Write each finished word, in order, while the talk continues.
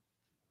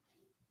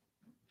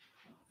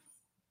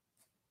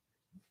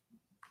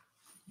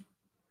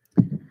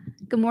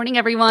Good morning,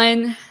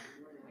 everyone.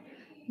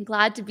 I'm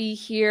glad to be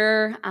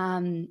here.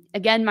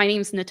 Again, my name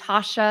is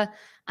Natasha,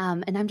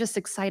 and I'm just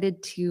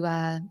excited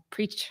to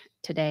preach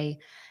today.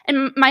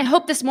 And my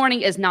hope this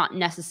morning is not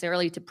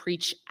necessarily to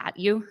preach at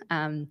you,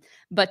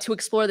 but to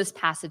explore this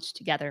passage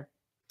together,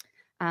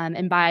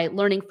 and by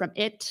learning from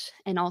it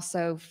and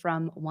also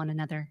from one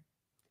another.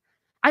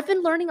 I've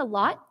been learning a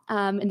lot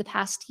in the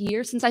past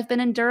year since I've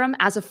been in Durham.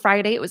 As of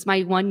Friday, it was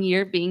my 1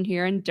 year being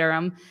here in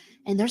Durham.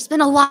 And there's been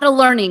a lot of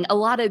learning, a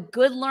lot of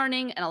good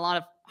learning and a lot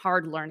of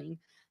hard learning.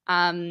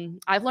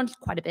 I've learned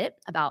quite a bit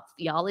about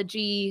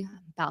theology,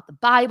 about the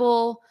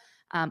Bible,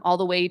 all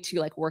the way to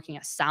like working a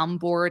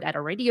soundboard at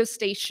a radio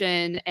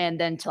station and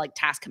then to like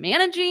task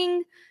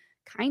managing,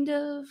 kind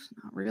of,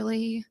 not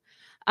really.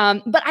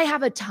 But I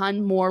have a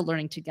ton more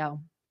learning to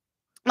go.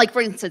 Like,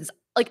 for instance,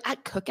 like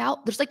at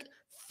Cookout, there's like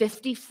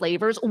 50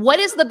 flavors. What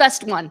is the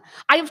best one?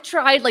 I've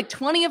tried like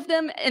 20 of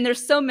them, and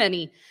there's so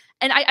many.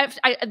 And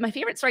my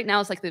favorites right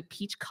now is like the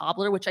peach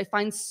cobbler, which I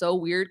find so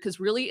weird because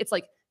really it's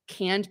like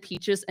canned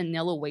peaches and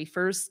Nilla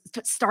wafers.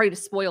 Sorry to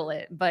spoil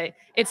it, but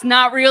it's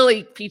not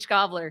really peach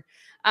cobbler.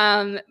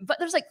 But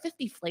there's like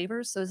 50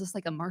 flavors, so is this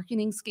like a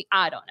marketing scheme?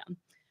 I don't know.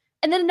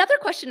 And then another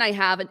question I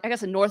have, and I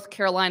guess a North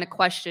Carolina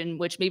question,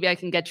 which maybe I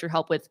can get your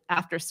help with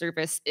after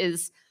service,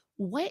 is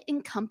what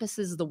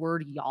encompasses the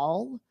word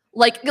y'all?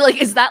 Like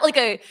is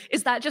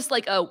that just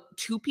like a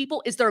two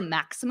people? Is there a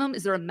maximum?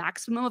 Is there a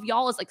maximum of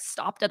y'all is like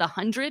stopped at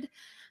 100?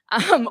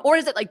 Or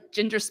is it like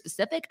gender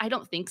specific? I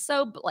don't think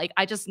so, but like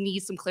I just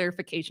need some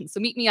clarification. So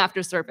meet me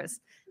after service.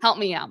 Help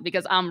me out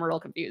because I'm real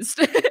confused.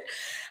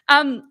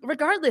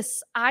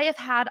 Regardless, I have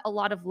had a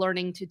lot of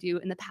learning to do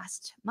in the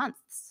past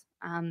months.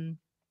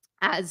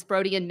 As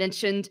Brody had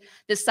mentioned,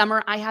 this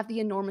summer I have the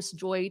enormous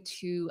joy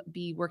to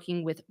be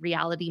working with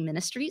Reality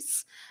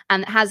Ministries.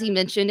 As he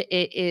mentioned,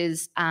 it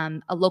is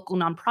a local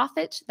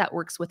nonprofit that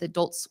works with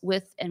adults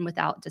with and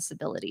without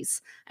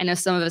disabilities. I know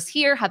some of us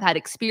here have had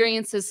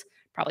experiences,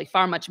 probably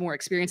far much more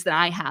experience than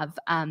I have,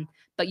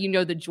 but you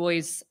know the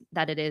joys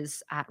that it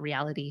is at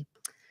Reality.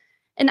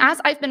 And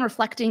as I've been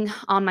reflecting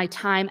on my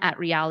time at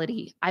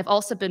Reality, I've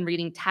also been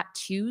reading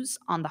Tattoos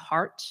on the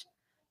Heart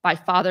by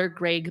Father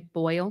Greg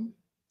Boyle.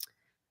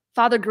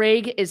 Father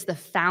Greg is the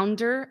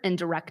founder and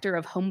director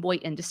of Homeboy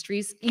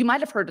Industries. You might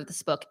have heard of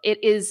this book.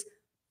 It is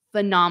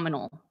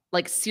phenomenal,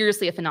 like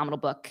seriously a phenomenal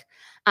book.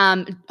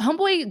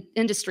 Homeboy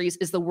Industries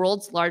is the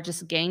world's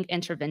largest gang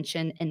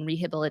intervention and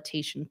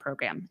rehabilitation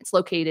program. It's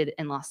located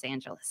in Los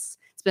Angeles.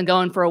 It's been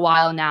going for a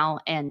while now,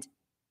 and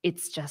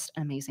it's just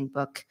an amazing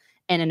book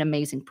and an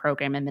amazing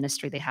program and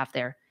ministry they have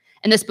there.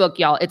 And this book,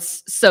 y'all,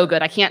 it's so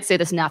good. I can't say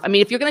this enough. I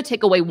mean, if you're going to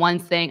take away one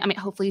thing, I mean,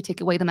 hopefully you take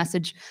away the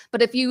message,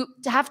 but if you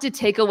have to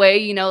take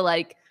away,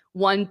 like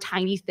one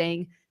tiny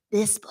thing,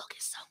 this book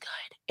is so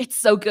good. It's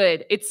so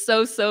good. It's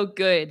so, so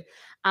good.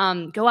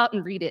 Go out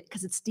and read it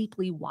because it's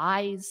deeply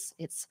wise.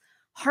 It's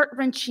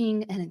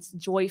heart-wrenching and it's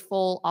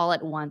joyful all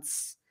at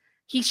once.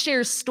 He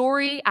shares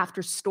story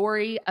after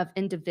story of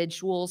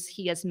individuals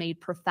he has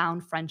made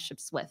profound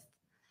friendships with.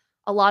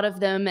 A lot of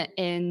them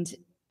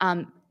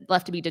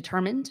left to be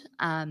determined,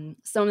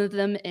 some of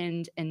them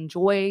end in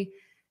joy,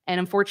 and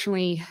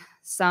unfortunately,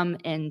 some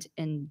end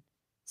in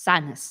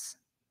sadness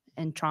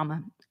and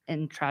trauma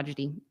and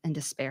tragedy and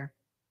despair.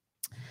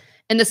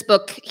 In this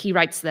book, he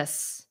writes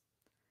this: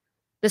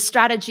 the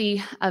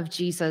strategy of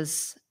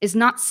Jesus is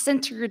not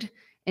centered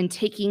in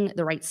taking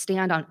the right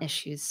stand on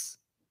issues,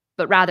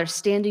 but rather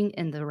standing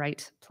in the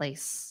right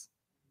place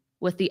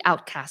with the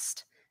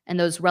outcast and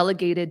those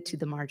relegated to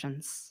the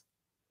margins.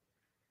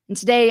 And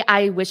today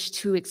I wish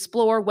to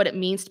explore what it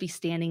means to be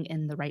standing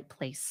in the right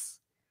place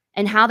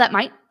and how that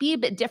might be a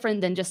bit different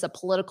than just a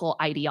political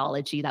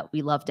ideology that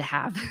we love to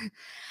have.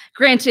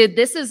 Granted,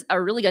 this is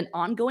really an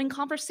ongoing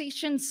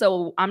conversation,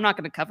 so I'm not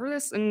going to cover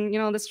this in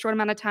this short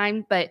amount of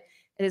time, but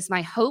it is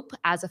my hope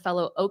as a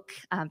fellow Oak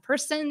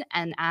person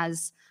and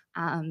as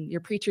your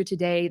preacher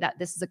today that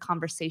this is a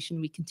conversation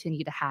we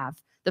continue to have,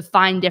 the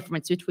fine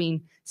difference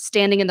between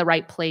standing in the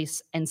right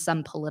place and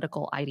some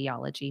political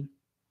ideology.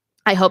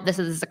 I hope this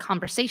is a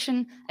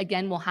conversation,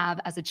 again, we'll have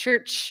as a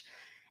church.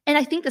 And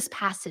I think this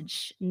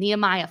passage,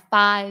 Nehemiah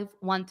 5,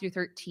 1 through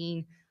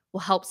 13, will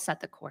help set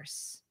the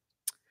course.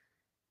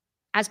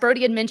 As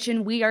Brody had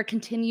mentioned, we are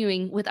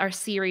continuing with our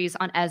series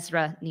on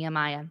Ezra,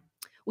 Nehemiah.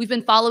 We've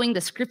been following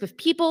this group of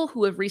people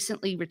who have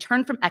recently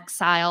returned from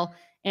exile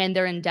and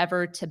their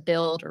endeavor to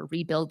build or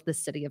rebuild the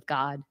city of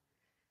God.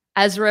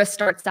 Ezra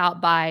starts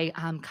out by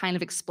kind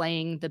of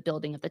explaining the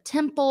building of the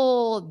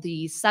temple,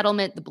 the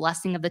settlement, the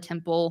blessing of the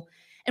temple.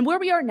 And where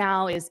we are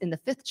now is in the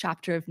 5th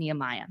chapter of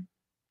Nehemiah.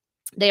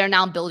 They are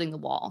now building the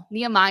wall.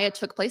 Nehemiah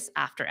took place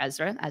after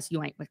Ezra, as you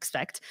might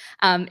expect.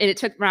 And it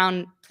took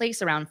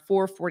place around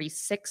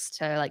 446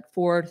 to like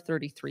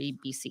 433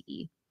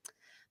 BCE.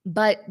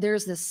 But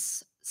there's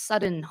this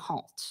sudden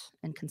halt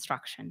in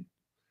construction.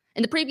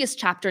 In the previous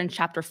chapter, in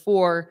chapter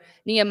 4,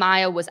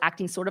 Nehemiah was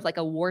acting sort of like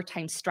a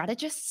wartime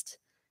strategist.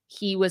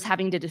 He was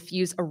having to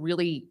diffuse a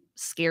really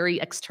scary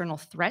external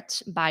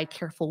threat by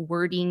careful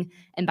wording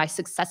and by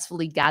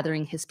successfully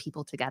gathering his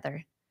people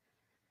together.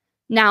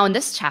 Now, in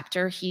this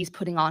chapter, he's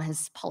putting on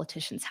his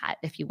politician's hat,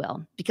 if you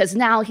will, because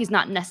now he's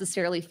not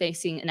necessarily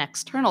facing an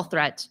external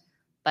threat,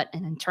 but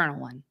an internal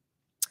one.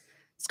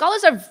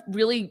 Scholars have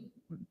really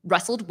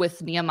wrestled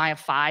with Nehemiah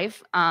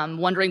 5,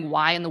 wondering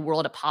why in the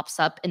world it pops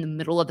up in the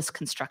middle of this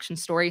construction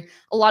story.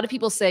 A lot of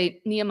people say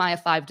Nehemiah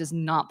 5 does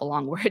not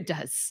belong where it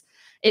does.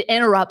 It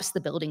interrupts the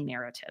building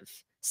narrative.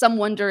 Some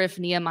wonder if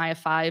Nehemiah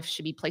 5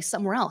 should be placed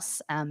somewhere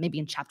else, maybe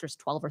in chapters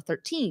 12 or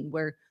 13,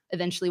 where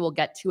eventually we'll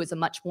get to is a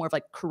much more of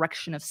like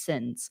correction of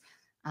sins.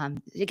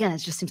 Again, it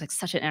just seems like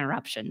such an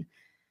interruption.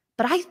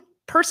 But I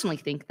personally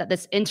think that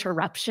this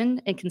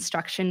interruption in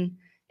construction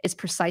is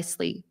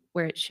precisely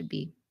where it should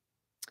be.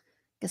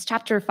 Because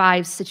chapter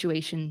 5's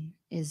situation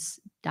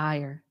is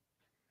dire.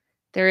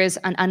 There is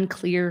an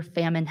unclear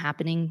famine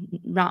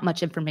happening, not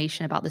much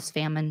information about this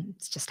famine,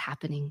 it's just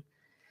happening.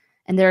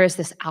 And there is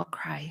this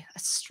outcry, a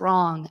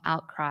strong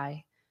outcry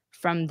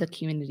from the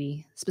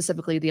community,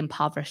 specifically the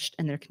impoverished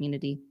in their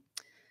community.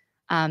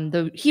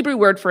 The Hebrew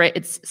word for it,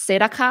 it's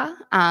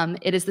tzedakah.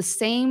 It is the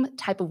same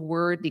type of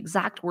word, the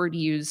exact word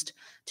used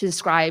to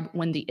describe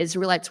when the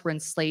Israelites were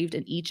enslaved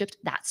in Egypt,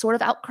 that sort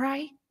of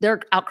outcry,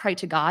 their outcry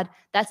to God.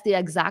 That's the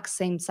exact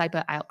same type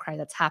of outcry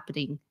that's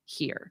happening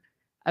here,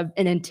 an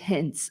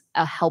intense,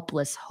 a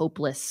helpless,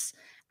 hopeless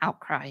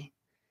outcry.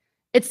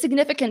 It's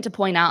significant to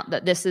point out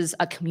that this is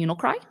a communal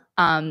cry.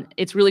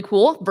 It's really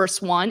cool.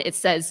 Verse 1, it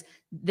says,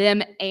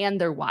 them and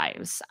their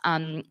wives.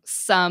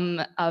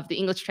 Some of the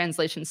English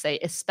translations say,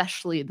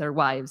 especially their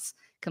wives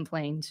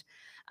complained.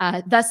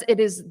 Thus, it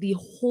is the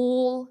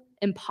whole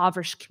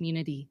impoverished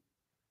community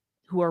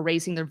who are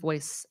raising their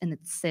voice in the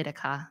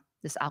tzedakah,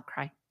 this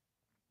outcry.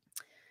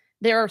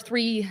 There are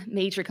three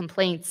major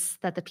complaints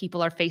that the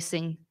people are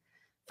facing.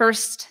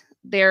 First,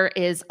 there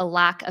is a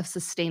lack of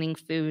sustaining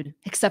food,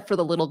 except for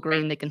the little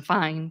grain they can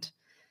find,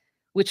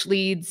 which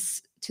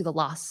leads to the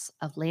loss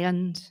of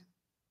land,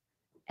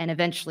 and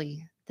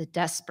eventually the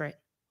desperate,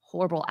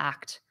 horrible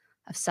act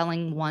of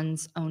selling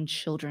one's own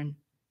children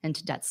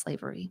into debt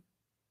slavery.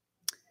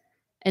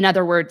 In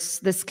other words,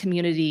 this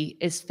community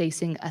is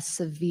facing a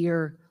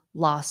severe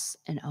loss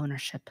in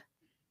ownership.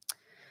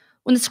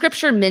 When the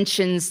scripture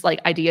mentions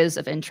like ideas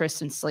of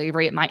interest in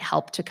slavery, it might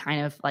help to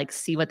kind of like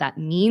see what that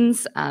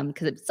means,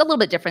 because it's a little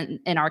bit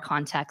different in our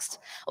context.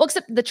 Well,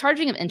 except the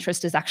charging of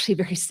interest is actually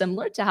very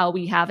similar to how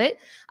we have it.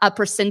 A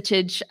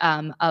percentage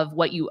of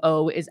what you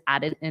owe is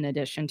added in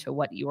addition to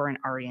what you are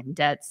already in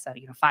debt. So,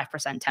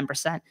 5%,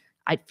 10%.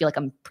 I feel like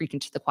I'm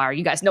preaching to the choir.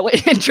 You guys know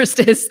what interest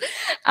is.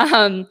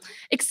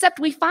 Except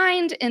we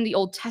find in the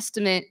Old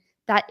Testament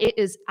that it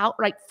is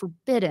outright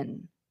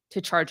forbidden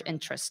to charge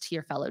interest to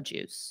your fellow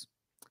Jews.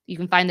 You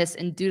can find this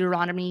in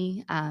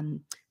Deuteronomy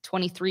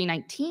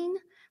 23:19,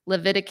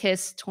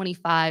 Leviticus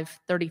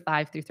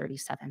 25:35 through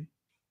 37.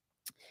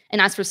 And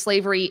as for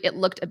slavery, it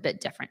looked a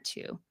bit different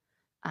too.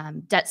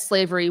 Debt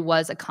slavery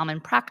was a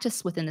common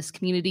practice within this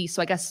community.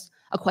 So I guess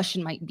a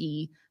question might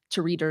be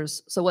to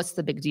readers, so what's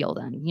the big deal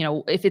then?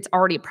 If it's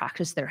already a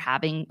practice they're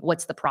having,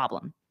 what's the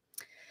problem?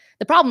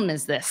 The problem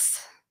is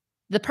this: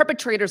 the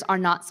perpetrators are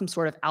not some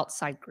sort of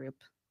outside group,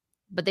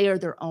 but they are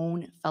their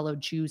own fellow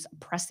Jews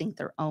oppressing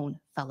their own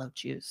fellow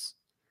Jews.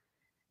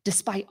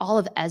 Despite all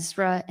of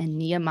Ezra and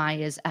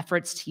Nehemiah's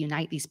efforts to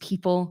unite these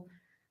people,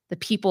 the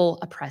people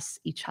oppress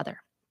each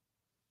other.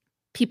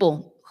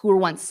 People who were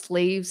once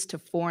slaves to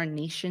foreign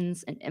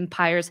nations and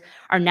empires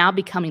are now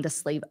becoming the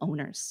slave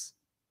owners,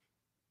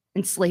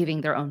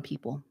 enslaving their own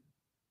people.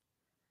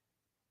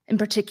 In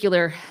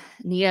particular,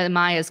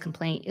 Nehemiah's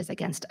complaint is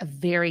against a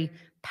very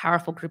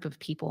powerful group of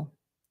people,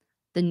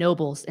 the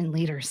nobles and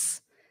leaders,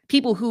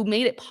 people who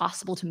made it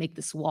possible to make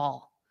this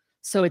wall.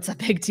 So it's a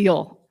big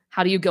deal.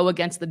 How do you go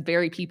against the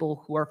very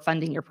people who are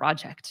funding your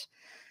project?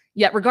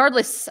 Yet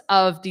regardless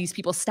of these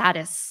people's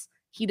status,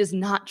 he does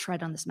not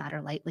tread on this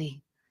matter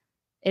lightly.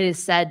 It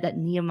is said that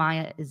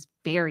Nehemiah is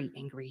very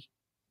angry,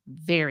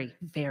 very,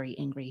 very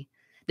angry.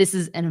 This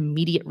is an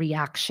immediate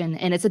reaction,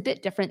 and it's a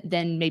bit different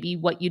than maybe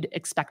what you'd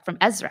expect from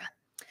Ezra.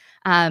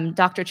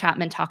 Dr.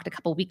 Chapman talked a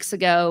couple weeks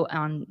ago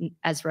on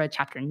Ezra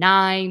chapter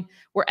 9,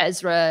 where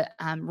Ezra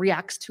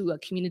reacts to a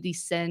community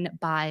sin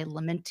by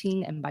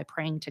lamenting and by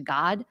praying to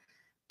God.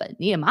 But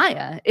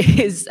Nehemiah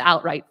is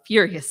outright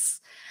furious.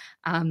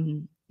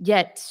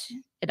 Yet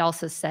it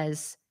also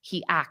says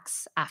he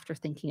acts after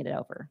thinking it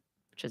over,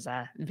 which is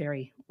a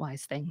very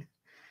wise thing.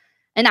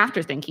 And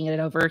after thinking it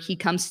over, he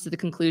comes to the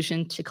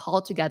conclusion to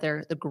call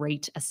together the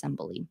great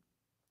assembly.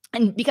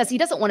 And because he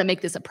doesn't want to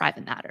make this a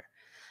private matter.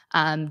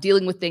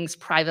 Dealing with things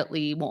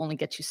privately will only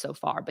get you so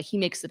far, but he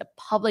makes it a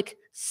public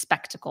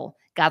spectacle,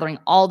 gathering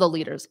all the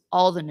leaders,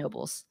 all the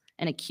nobles,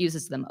 and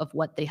accuses them of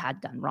what they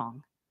had done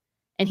wrong.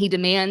 And he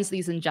demands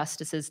these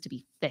injustices to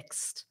be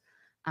fixed.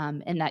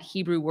 And that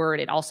Hebrew word,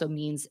 it also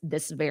means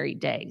this very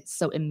day.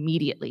 So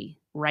immediately,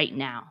 right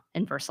now,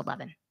 in verse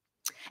 11.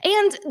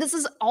 And this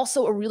is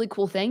also a really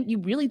cool thing. You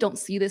really don't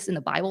see this in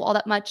the Bible all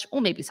that much.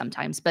 Well, maybe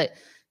sometimes, but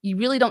you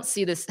really don't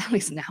see this, at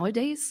least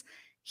nowadays.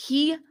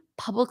 He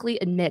publicly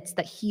admits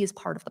that he is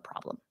part of the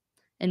problem.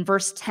 In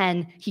verse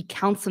 10, he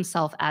counts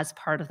himself as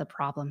part of the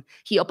problem.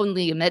 He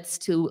openly admits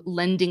to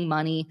lending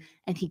money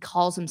and he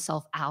calls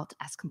himself out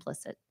as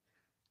complicit,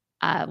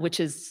 which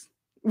is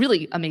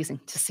really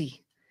amazing to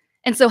see.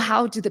 And so,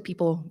 how do the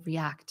people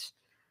react?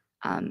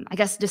 I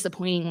guess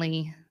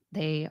disappointingly,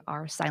 they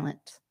are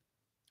silent,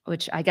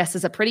 which I guess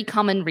is a pretty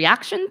common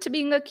reaction to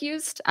being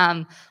accused.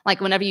 Like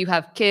whenever you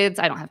have kids,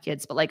 I don't have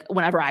kids, but like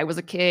whenever I was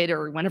a kid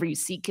or whenever you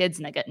see kids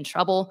and they get in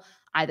trouble,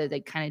 either they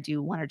kind of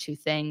do one or two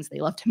things. They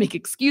love to make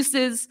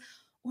excuses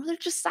or they're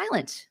just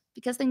silent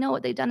because they know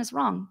what they've done is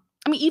wrong.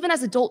 I mean, even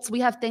as adults, we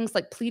have things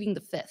like pleading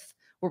the fifth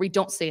where we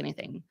don't say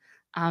anything.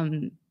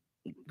 Um,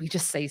 we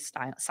just stay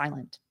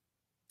silent.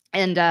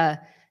 And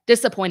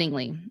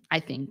disappointingly,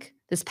 I think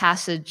this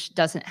passage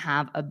doesn't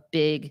have a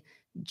big,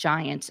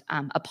 giant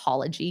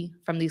apology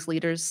from these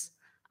leaders.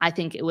 I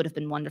think it would have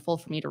been wonderful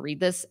for me to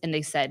read this. And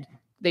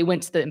they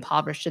went to the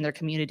impoverished in their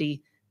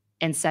community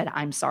and said,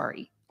 I'm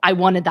sorry. I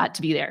wanted that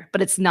to be there,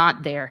 but it's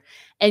not there.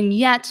 And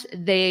yet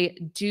they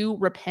do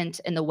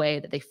repent in the way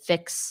that they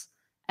fix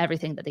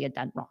everything that they had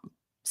done wrong,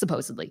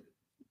 supposedly.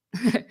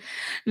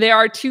 There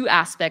are two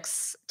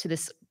aspects to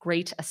this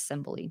great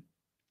assembly.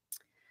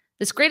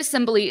 This great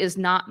assembly is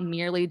not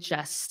merely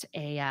just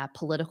a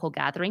political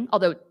gathering,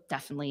 although it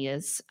definitely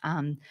is,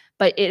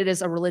 but it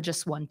is a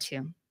religious one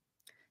too.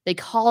 They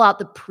call out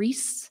the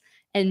priests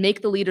and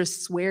make the leaders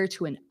swear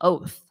to an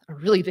oath, a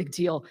really big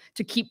deal,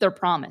 to keep their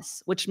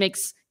promise, which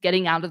makes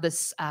getting out of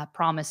this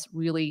promise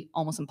really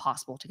almost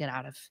impossible to get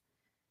out of.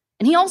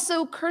 And he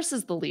also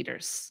curses the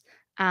leaders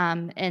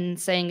and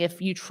saying,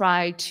 if you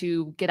try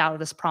to get out of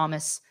this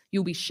promise,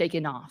 you'll be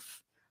shaken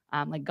off.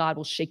 Like God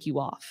will shake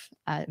you off.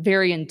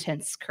 Very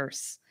intense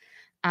curse.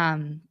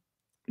 Um,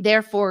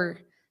 Therefore,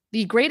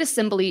 the Great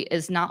Assembly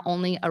is not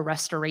only a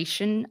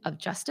restoration of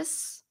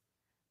justice,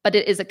 but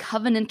it is a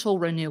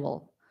covenantal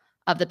renewal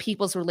of the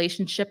people's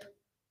relationship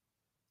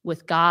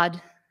with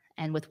God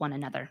and with one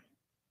another.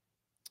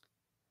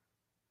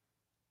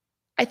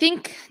 I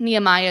think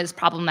Nehemiah's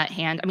problem at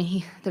hand, I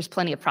mean, there's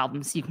plenty of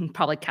problems. You can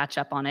probably catch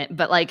up on it.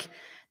 But like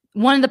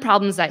one of the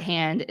problems at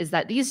hand is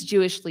that these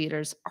Jewish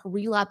leaders are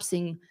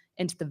relapsing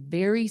into the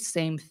very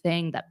same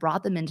thing that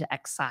brought them into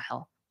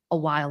exile a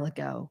while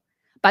ago.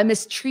 By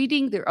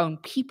mistreating their own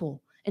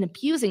people and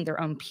abusing their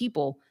own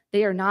people,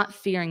 they are not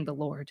fearing the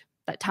Lord.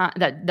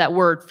 That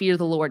word, fear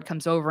the Lord,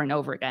 comes over and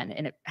over again,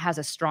 and it has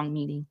a strong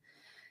meaning.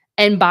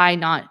 And by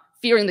not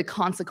fearing the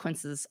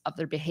consequences of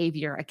their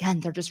behavior, again,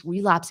 they're just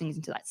relapsing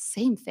into that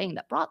same thing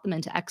that brought them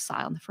into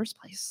exile in the first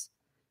place.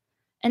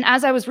 And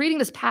as I was reading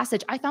this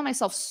passage, I found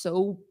myself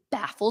so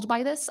baffled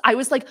by this. I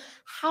was like,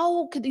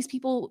 how could these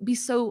people be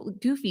so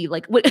goofy?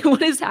 Like,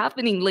 what is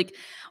happening? Like,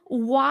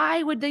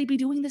 why would they be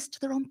doing this to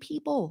their own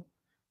people?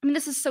 I mean,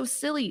 this is so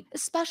silly,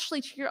 especially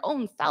to your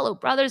own fellow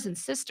brothers and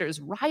sisters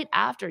right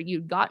after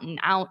you'd gotten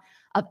out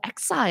of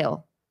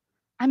exile.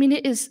 I mean,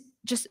 it is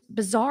just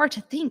bizarre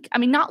to think. I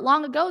mean, not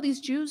long ago,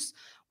 these Jews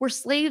were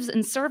slaves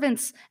and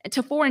servants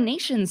to foreign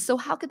nations. So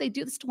how could they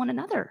do this to one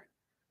another?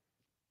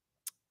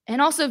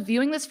 And also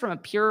viewing this from a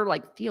pure,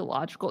 like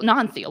theological,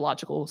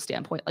 non-theological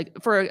standpoint,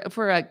 like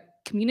for a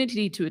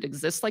community to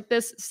exist like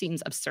this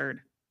seems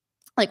absurd.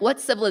 Like what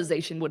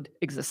civilization would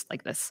exist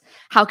like this?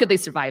 How could they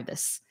survive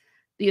this?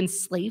 The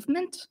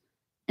enslavement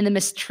and the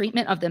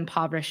mistreatment of the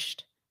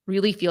impoverished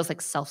really feels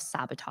like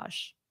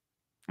self-sabotage.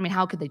 I mean,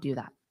 how could they do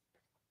that?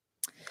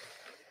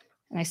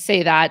 And I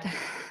say that,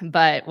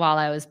 but while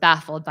I was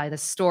baffled by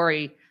this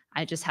story,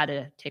 I just had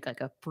to take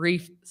like a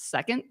brief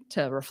second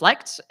to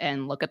reflect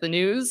and look at the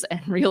news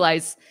and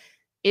realize,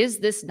 is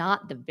this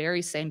not the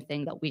very same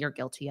thing that we are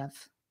guilty of?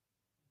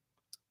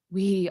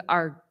 We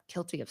are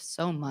guilty of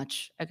so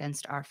much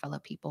against our fellow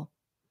people.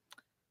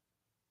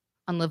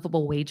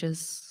 Unlivable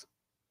wages,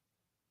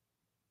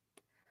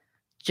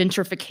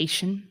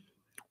 gentrification,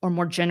 or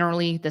more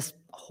generally, this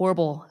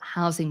horrible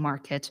housing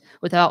market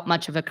without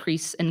much of a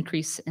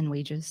increase in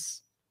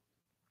wages.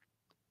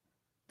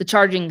 The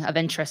charging of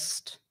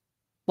interest,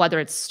 whether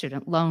it's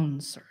student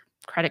loans or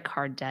credit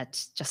card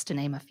debt, just to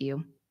name a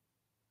few.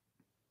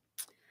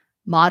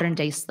 Modern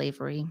day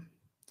slavery,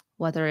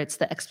 whether it's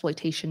the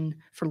exploitation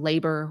for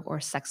labor or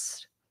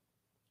sex.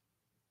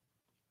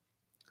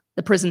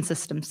 The prison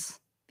systems,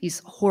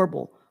 these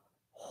horrible,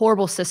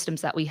 horrible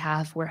systems that we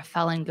have where a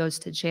felon goes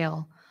to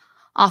jail,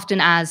 often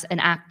as an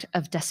act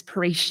of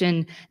desperation,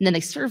 and then they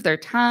serve their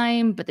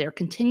time, but they're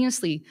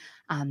continuously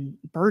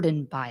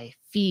burdened by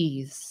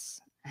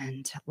fees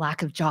and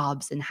lack of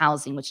jobs and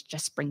housing, which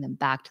just bring them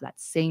back to that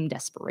same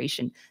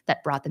desperation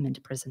that brought them into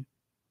prison.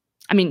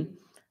 I mean,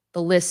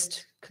 the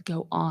list could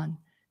go on,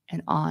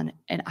 and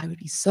I would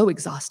be so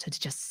exhausted to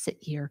just sit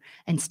here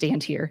and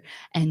stand here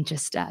and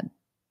just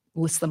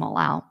list them all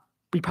out.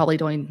 We probably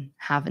don't even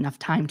have enough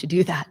time to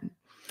do that.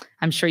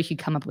 I'm sure you could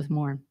come up with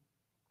more.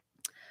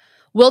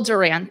 Will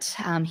Durant,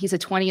 he's a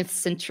 20th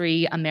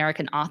century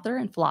American author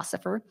and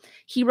philosopher.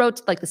 He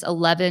wrote like this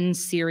 11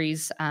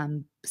 series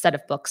set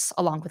of books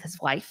along with his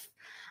wife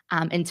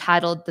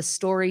entitled The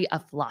Story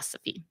of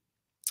Philosophy.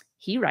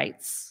 He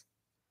writes,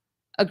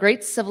 "A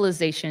great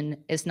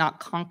civilization is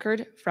not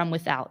conquered from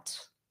without,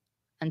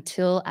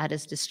 until it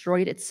has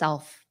destroyed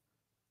itself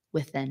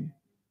within.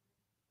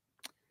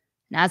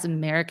 And as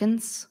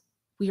Americans,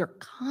 we are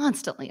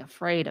constantly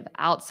afraid of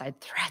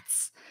outside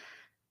threats.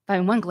 By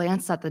one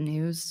glance at the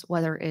news,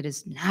 whether it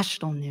is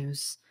national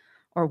news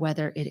or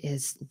whether it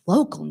is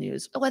local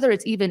news, or whether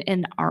it's even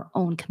in our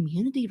own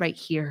community right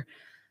here,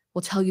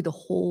 will tell you the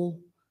whole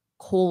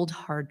cold,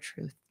 hard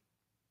truth.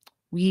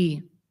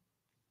 We,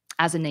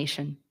 as a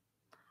nation,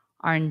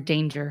 are in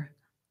danger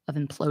of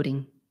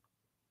imploding.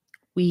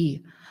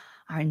 We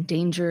are in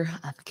danger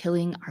of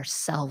killing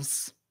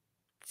ourselves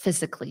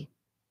physically,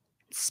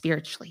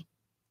 spiritually.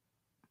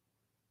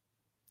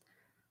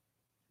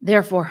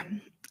 Therefore,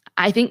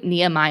 I think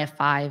Nehemiah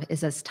 5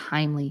 is as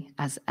timely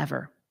as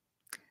ever.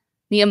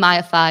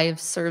 Nehemiah 5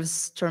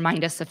 serves to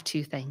remind us of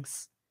two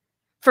things.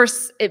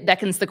 First, it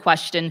beckons the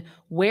question,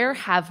 where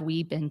have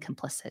we been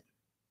complicit?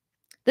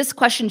 This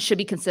question should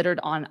be considered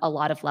on a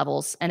lot of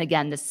levels. And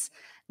again,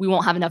 we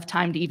won't have enough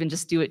time to even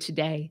just do it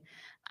today.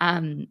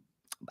 How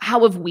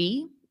have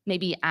we,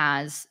 maybe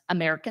as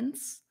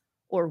Americans,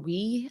 or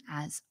we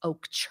as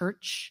Oak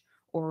Church,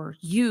 or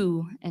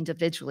you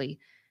individually,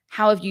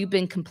 how have you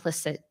been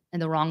complicit in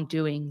the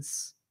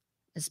wrongdoings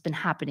that's been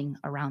happening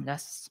around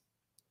us?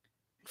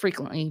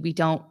 Frequently, we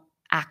don't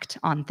act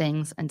on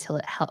things until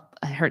it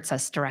hurts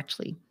us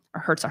directly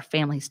or hurts our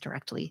families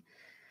directly.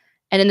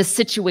 And in the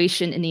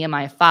situation in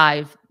Nehemiah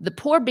 5, the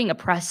poor being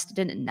oppressed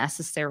didn't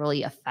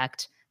necessarily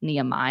affect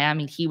Nehemiah. I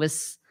mean, he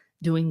was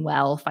doing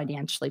well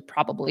financially,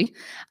 probably.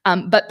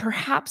 But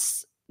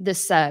perhaps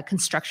this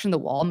construction of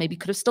the wall maybe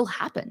could have still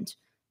happened.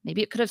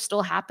 Maybe it could have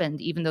still happened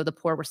even though the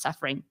poor were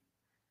suffering.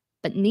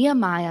 But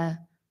Nehemiah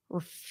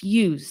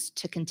refused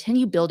to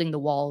continue building the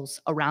walls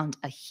around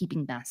a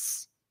heaping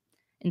mess.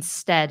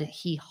 Instead,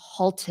 he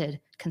halted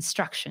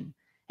construction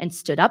and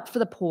stood up for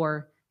the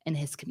poor in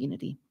his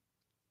community.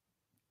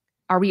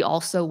 Are we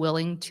also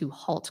willing to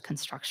halt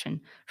construction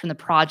from the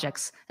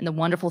projects and the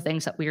wonderful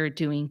things that we are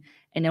doing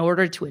in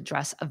order to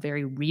address a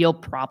very real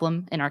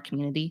problem in our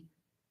community?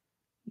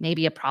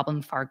 Maybe a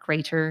problem far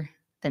greater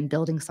than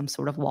building some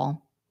sort of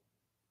wall.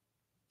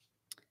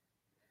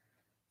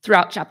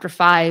 Throughout chapter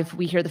 5,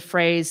 we hear the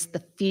phrase,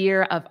 the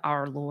fear of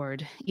our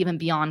Lord, even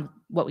beyond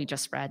what we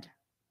just read.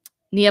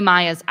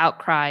 Nehemiah's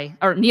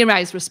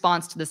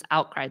response to this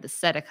outcry, the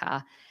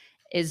tzedakah,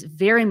 is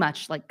very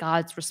much like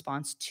God's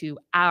response to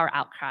our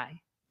outcry,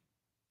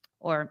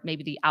 or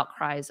maybe the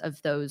outcries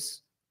of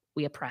those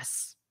we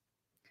oppress.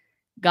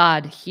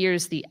 God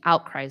hears the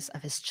outcries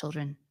of his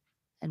children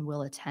and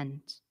will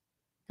attend.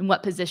 In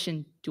what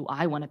position do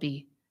I want to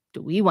be?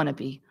 Do we want to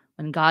be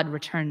when God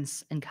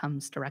returns and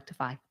comes to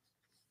rectify?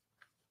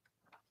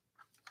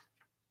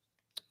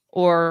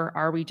 Or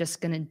are we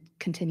just going to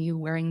continue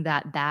wearing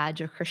that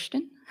badge of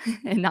Christian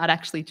and not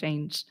actually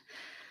change?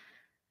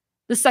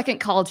 The second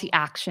call to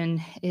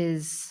action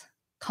is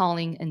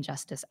calling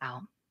injustice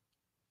out.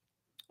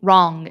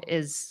 Wrong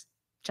is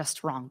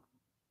just wrong.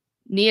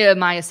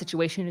 Nehemiah's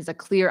situation is a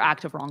clear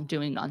act of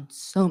wrongdoing on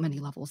so many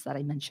levels that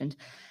I mentioned.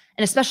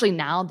 And especially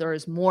now, there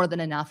is more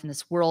than enough in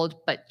this world.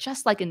 But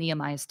just like in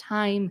Nehemiah's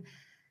time,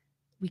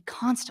 we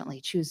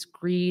constantly choose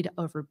greed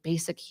over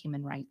basic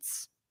human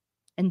rights.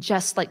 And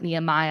just like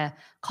Nehemiah,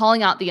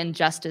 calling out the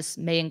injustice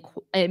may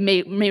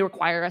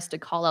require us to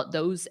call out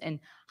those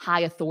in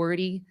high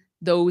authority,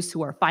 those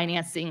who are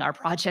financing our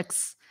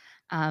projects.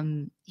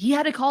 He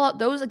had to call out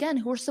those, again,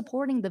 who are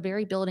supporting the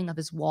very building of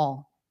his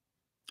wall,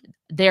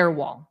 their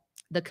wall,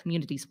 the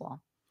community's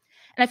wall.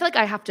 And I feel like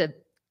I have to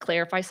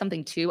clarify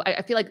something too.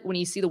 I feel like when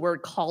you see the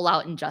word call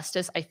out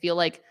injustice, I feel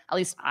like, at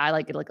least I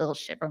like it like a little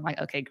shiver. I'm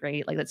like, okay,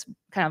 great. Like that's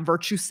kind of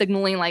virtue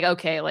signaling. Like,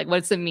 okay, like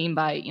what does it mean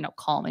by,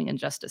 calling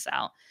injustice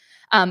out?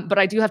 But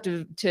I do have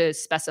to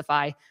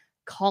specify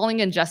calling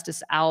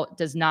injustice out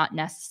does not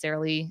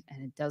necessarily,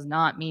 and it does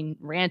not mean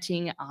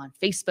ranting on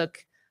Facebook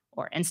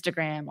or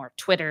Instagram or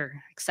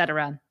Twitter,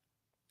 etc.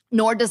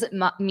 Nor does it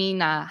mean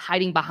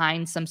hiding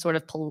behind some sort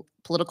of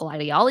political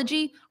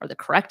ideology or the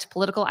correct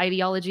political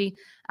ideology.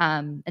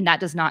 And that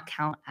does not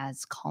count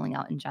as calling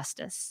out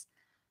injustice.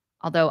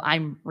 Although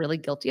I'm really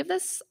guilty of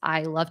this,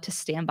 I love to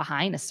stand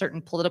behind a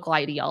certain political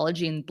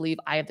ideology and believe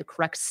I have the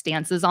correct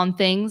stances on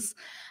things.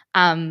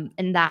 And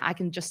that I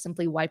can just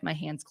simply wipe my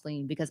hands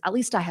clean because at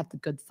least I have the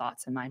good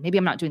thoughts in mind. Maybe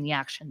I'm not doing the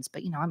actions,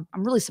 but I'm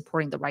really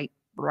supporting the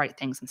right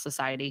things in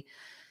society.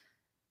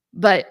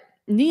 But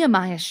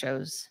Nehemiah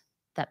shows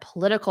that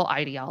political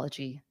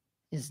ideology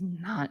is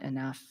not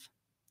enough.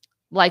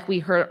 Like we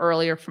heard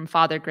earlier from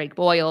Father Greg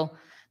Boyle,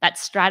 that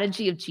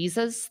strategy of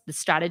Jesus, the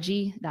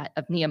strategy that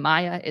of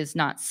Nehemiah is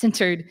not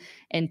centered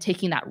in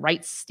taking that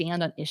right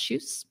stand on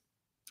issues,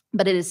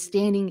 but it is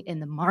standing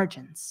in the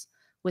margins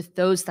with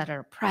those that are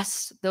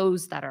oppressed,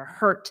 those that are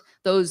hurt,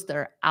 those that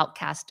are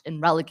outcast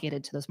and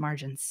relegated to those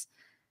margins.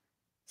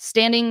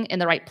 Standing in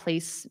the right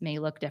place may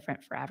look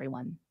different for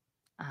everyone.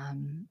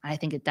 I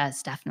think it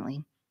does,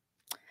 definitely.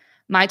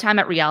 My time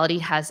at Reality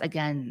has,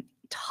 again,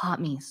 taught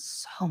me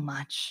so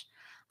much.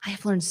 I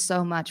have learned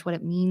so much what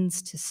it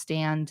means to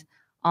stand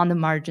on the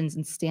margins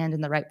and stand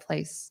in the right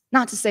place.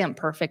 Not to say I'm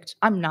perfect.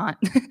 I'm not.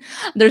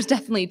 There's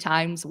definitely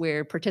times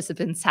where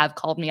participants have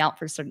called me out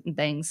for certain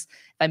things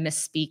if I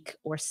misspeak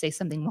or say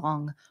something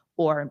wrong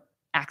or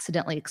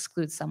accidentally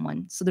exclude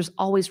someone. So there's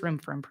always room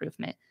for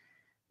improvement.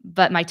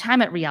 But my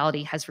time at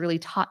Reality has really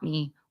taught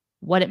me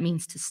what it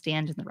means to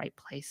stand in the right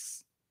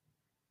place.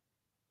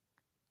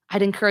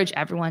 I'd encourage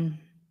everyone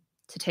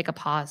to take a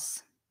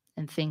pause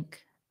and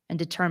think and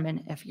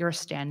determine if you're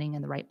standing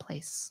in the right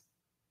place.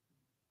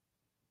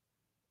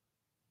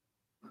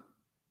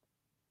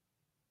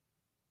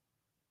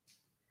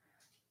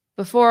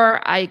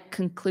 Before I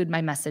conclude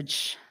my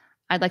message,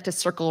 I'd like to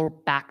circle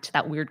back to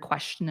that weird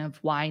question of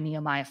why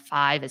Nehemiah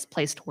 5 is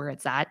placed where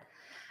it's at.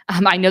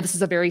 I know this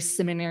is a very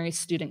seminary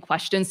student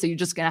question, so you're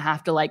just going to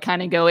have to like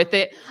kind of go with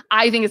it.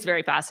 I think it's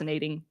very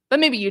fascinating, but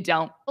maybe you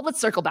don't. But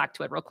let's circle back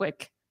to it real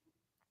quick.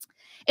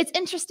 It's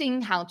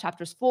interesting how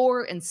chapters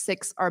 4 and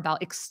 6 are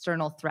about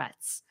external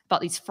threats,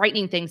 about these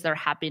frightening things that are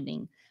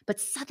happening.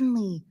 But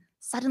suddenly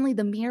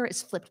the mirror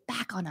is flipped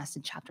back on us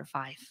in chapter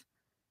 5.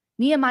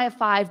 Nehemiah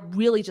 5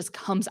 really just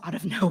comes out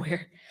of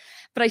nowhere.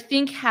 But I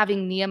think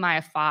having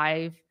Nehemiah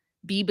 5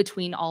 be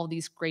between all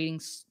these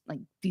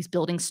these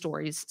building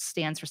stories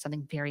stands for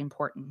something very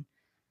important.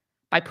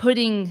 By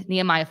putting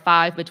Nehemiah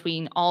 5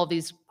 between all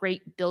these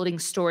great building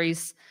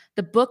stories,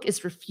 the book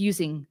is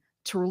refusing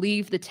to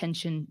relieve the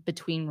tension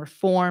between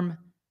reform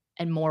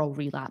and moral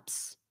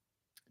relapse.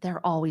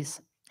 They're always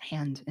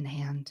hand in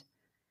hand.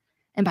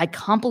 And by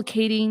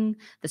complicating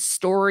the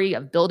story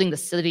of building the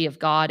city of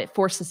God, it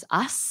forces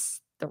us,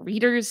 the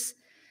readers,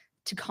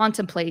 to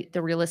contemplate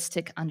the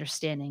realistic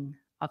understanding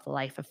of the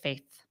life of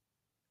faith.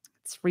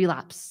 It's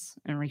relapse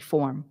and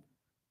reform,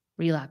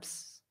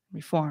 relapse,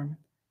 reform,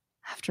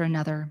 after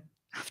another,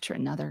 after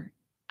another,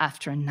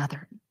 after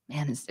another.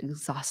 Man, it's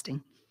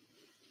exhausting.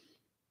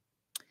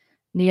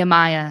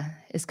 Nehemiah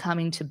is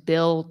coming to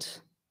build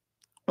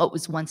what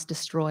was once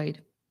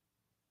destroyed,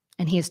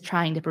 and he is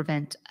trying to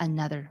prevent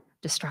another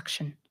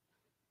destruction.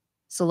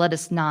 So let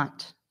us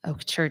not,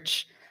 Oak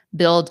Church,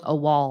 build a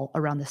wall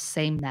around the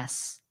same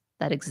mess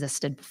that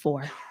existed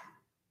before.